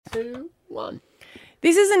2, 1.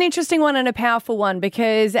 This is an interesting one and a powerful one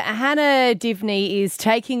because Hannah Diviney is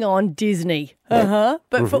taking on Disney, but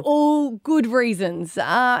for all good reasons.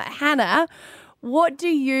 Hannah, what do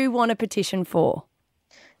you want to petition for?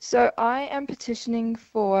 So I am petitioning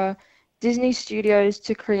for Disney Studios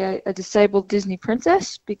to create a disabled Disney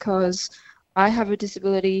princess because I have a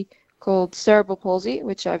disability called cerebral palsy,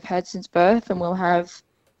 which I've had since birth and will have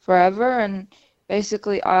forever. And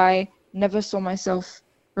basically, I never saw myself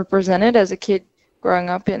represented as a kid growing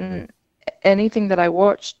up in anything that I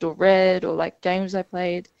watched or read or like games I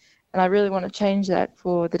played. And I really want to change that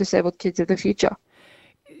for the disabled kids of the future.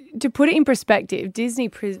 To put it in perspective, Disney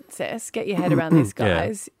Princess, get your head around this,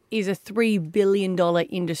 guys, is a $3 billion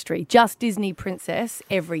industry, just Disney Princess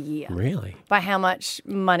every year. Really? By how much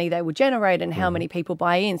money they will generate and how many people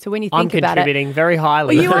buy in. So when you I'm think about it... I'm contributing very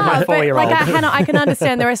highly. Well, you are, but 4-year-old. like, Hannah, I can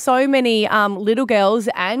understand there are so many little girls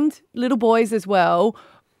and little boys as well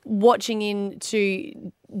watching into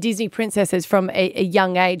Disney princesses from a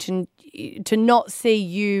young age, and to not see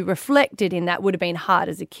you reflected in that would have been hard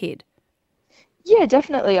as a kid. Yeah,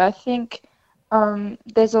 definitely. I think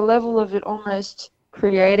there's a level of it almost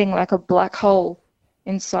creating like a black hole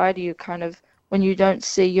inside you, kind of, when you don't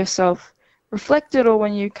see yourself reflected or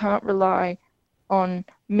when you can't rely on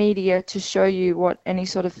media to show you what any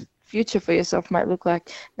sort of future for yourself might look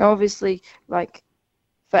like. Now, obviously, like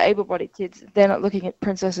for able-bodied kids, they're not looking at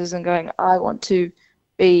princesses and going, I want to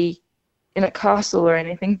be in a castle or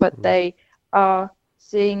anything, but they are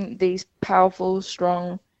seeing these powerful,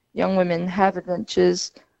 strong young women have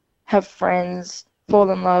adventures, have friends, fall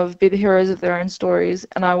in love, be the heroes of their own stories,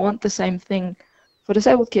 and I want the same thing for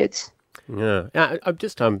disabled kids. Yeah. I've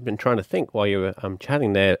just been trying to think while you were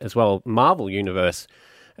chatting there as well, Marvel Universe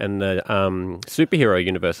and the superhero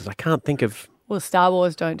universes. I can't think of... Well, Star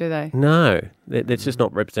Wars don't, do they? No. It's just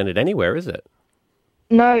not represented anywhere, is it?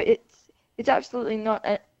 No, it's absolutely not.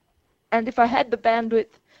 And if I had the bandwidth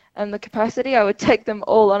and the capacity, I would take them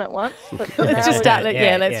all on at once. But Let's just start it.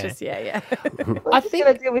 Let's just. I think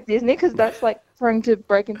I deal with Disney because that's like trying to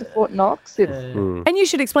break into Fort Knox. And you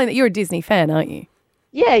should explain that you're a Disney fan, aren't you?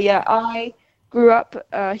 Yeah. I grew up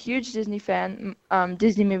a huge Disney fan.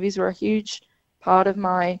 Disney movies were a huge part of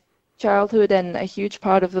my childhood and a huge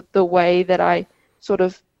part of the way that I sort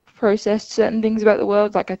of processed certain things about the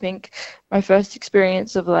world. Like I think my first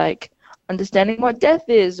experience of like understanding what death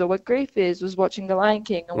is or what grief is was watching The Lion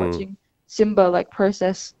King and watching Simba like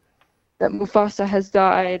process that Mufasa has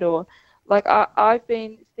died, or like I've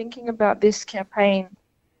been thinking about this campaign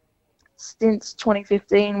since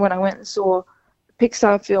 2015 when I went and saw the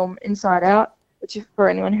Pixar film Inside Out, which for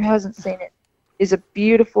anyone who hasn't seen it is a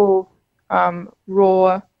beautiful,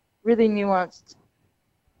 raw, really nuanced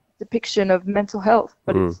depiction of mental health,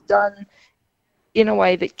 but it's done in a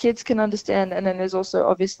way that kids can understand, and then there's also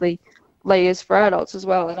obviously layers for adults as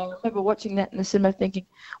well. And I remember watching that in the cinema thinking,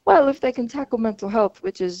 well, if they can tackle mental health,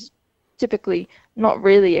 which is typically not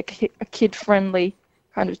really a kid-friendly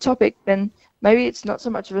kind of topic, then maybe it's not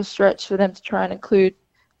so much of a stretch for them to try and include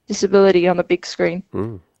disability on the big screen.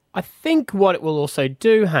 I think what it will also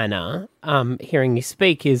do, Hannah, hearing you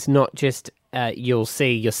speak, is not just you'll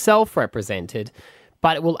see yourself represented,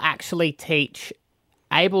 but it will actually teach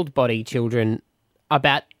able-bodied children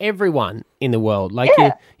about everyone in the world. Like,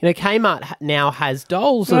 you know, Kmart now has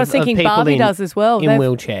dolls I was thinking of people Barbie does as well. in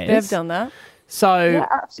wheelchairs. They've done that. So Yeah,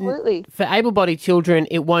 absolutely. for able-bodied children,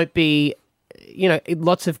 it won't be, you know,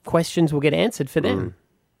 lots of questions will get answered for them.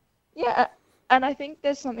 Yeah, and I think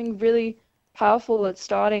there's something really powerful at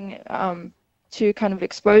starting to kind of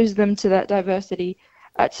expose them to that diversity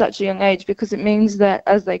at such a young age, because it means that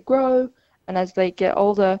as they grow and as they get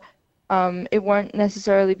older, it won't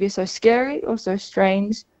necessarily be so scary or so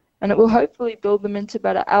strange, and it will hopefully build them into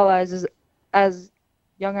better allies as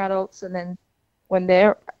young adults, and then when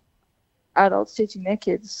they're adults teaching their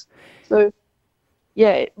kids. So,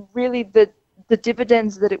 yeah, really the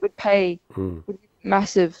dividends that it would pay would be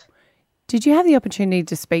massive. Did you have the opportunity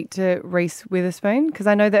to speak to Reese Witherspoon? Because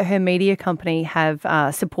I know that her media company have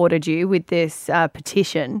supported you with this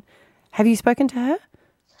petition. Have you spoken to her?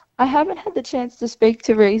 I haven't had the chance to speak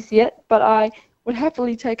to Reese yet, but I would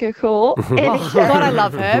happily take her call anytime. God, I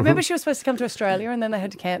love her. Remember she was supposed to come to Australia and then they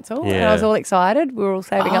had to cancel? And I was all excited. We were all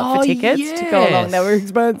saving up for tickets to go along. They were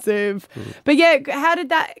expensive. But yeah, how did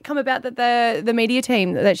that come about that the media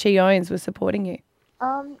team that she owns was supporting you?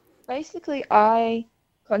 Basically, I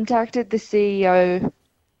contacted the CEO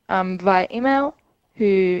via email,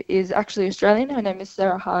 who is actually Australian. Her name is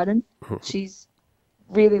Sarah Harden. She's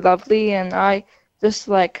really lovely, and I just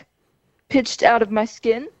like pitched out of my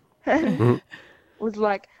skin and was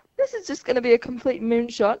like, this is just going to be a complete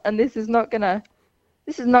moonshot, and this is not going to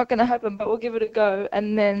this is not going to happen, but we'll give it a go.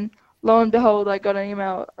 And then lo and behold, I got an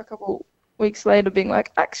email a couple weeks later being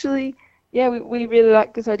like, actually, yeah, we really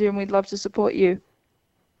like this idea and we'd love to support you.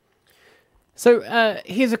 So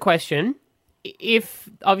here's a question. If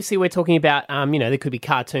obviously we're talking about, there could be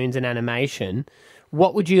cartoons and animation,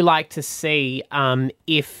 what would you like to see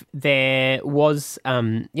if there was,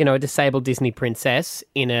 a disabled Disney princess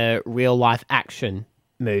in a real life action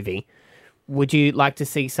movie? Would you like to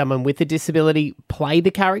see someone with a disability play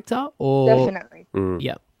the character? Or Definitely.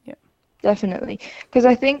 Yeah. Definitely. Because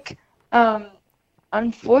I think,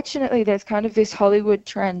 unfortunately, there's kind of this Hollywood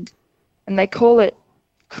trend, and they call it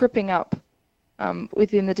cripping up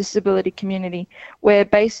within the disability community, where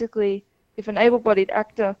basically if an able-bodied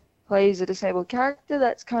actor plays a disabled character,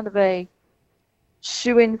 that's kind of a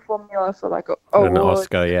shoe-in formula for like An awards,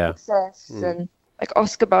 Oscar, yeah. success, and like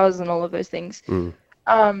Oscar buzz and all of those things.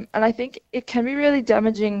 And I think it can be really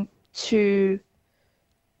damaging to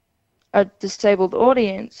a disabled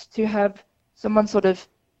audience to have someone sort of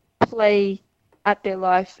play at their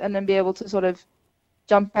life and then be able to sort of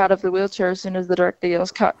jump out of the wheelchair as soon as the director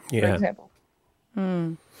yells cut, for example.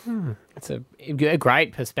 It's a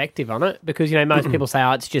great perspective on it because, most people say,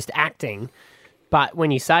 it's just acting. But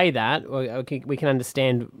when you say that, we can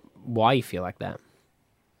understand why you feel like that.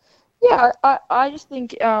 Yeah, I just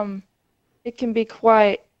think it can be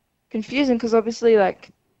quite confusing because obviously, like,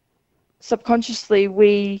 subconsciously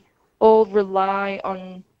we all rely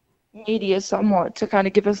on media somewhat to kind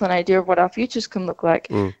of give us an idea of what our futures can look like.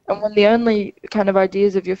 And when the only kind of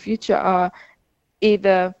ideas of your future are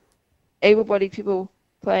either able-bodied people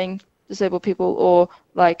playing disabled people or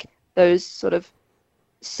like those sort of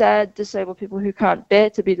sad disabled people who can't bear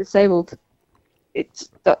to be disabled, it's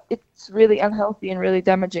really unhealthy and really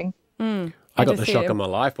damaging. I got the shock of my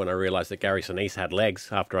life when I realised that Gary Sinise had legs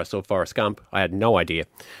after I saw Forrest Gump. I had no idea.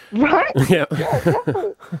 Right? Yeah.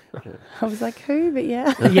 Exactly. I was like, who? But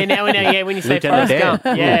yeah. Yeah, now we know. Yeah, when you say Lieutenant Forrest Dan.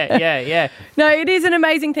 Gump. Yeah. No, it is an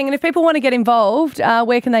amazing thing. And if people want to get involved,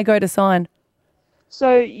 where can they go to sign?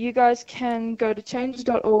 So you guys can go to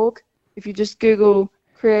change.org if you just Google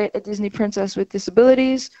create a Disney princess with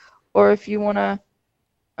disabilities, or if you want to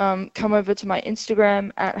come over to my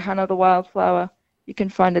Instagram at Hannah the Wildflower, you can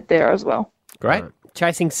find it there as well. Great.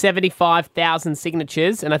 Chasing 75,000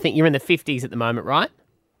 signatures, and I think you're in the 50s at the moment, right?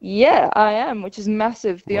 Yeah, I am, which is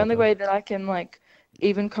massive. The only way that I can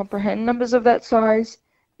even comprehend numbers of that size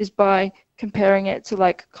is by comparing it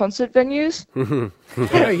to concert venues.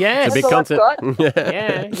 Oh, yes. It's a big That's all concert. I've got.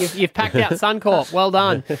 Yeah, you've packed out Suncorp. Well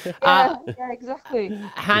done. Yeah, exactly.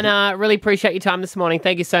 Hannah, really appreciate your time this morning.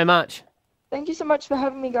 Thank you so much. Thank you so much for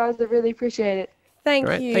having me, guys. I really appreciate it. Thank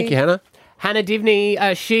Great. you. Thank you, Hannah. Hannah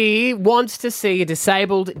Diviney, she wants to see a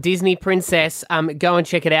disabled Disney princess. Go and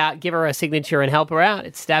check it out. Give her a signature and help her out.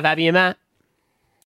 It's Stav, Abby and Matt.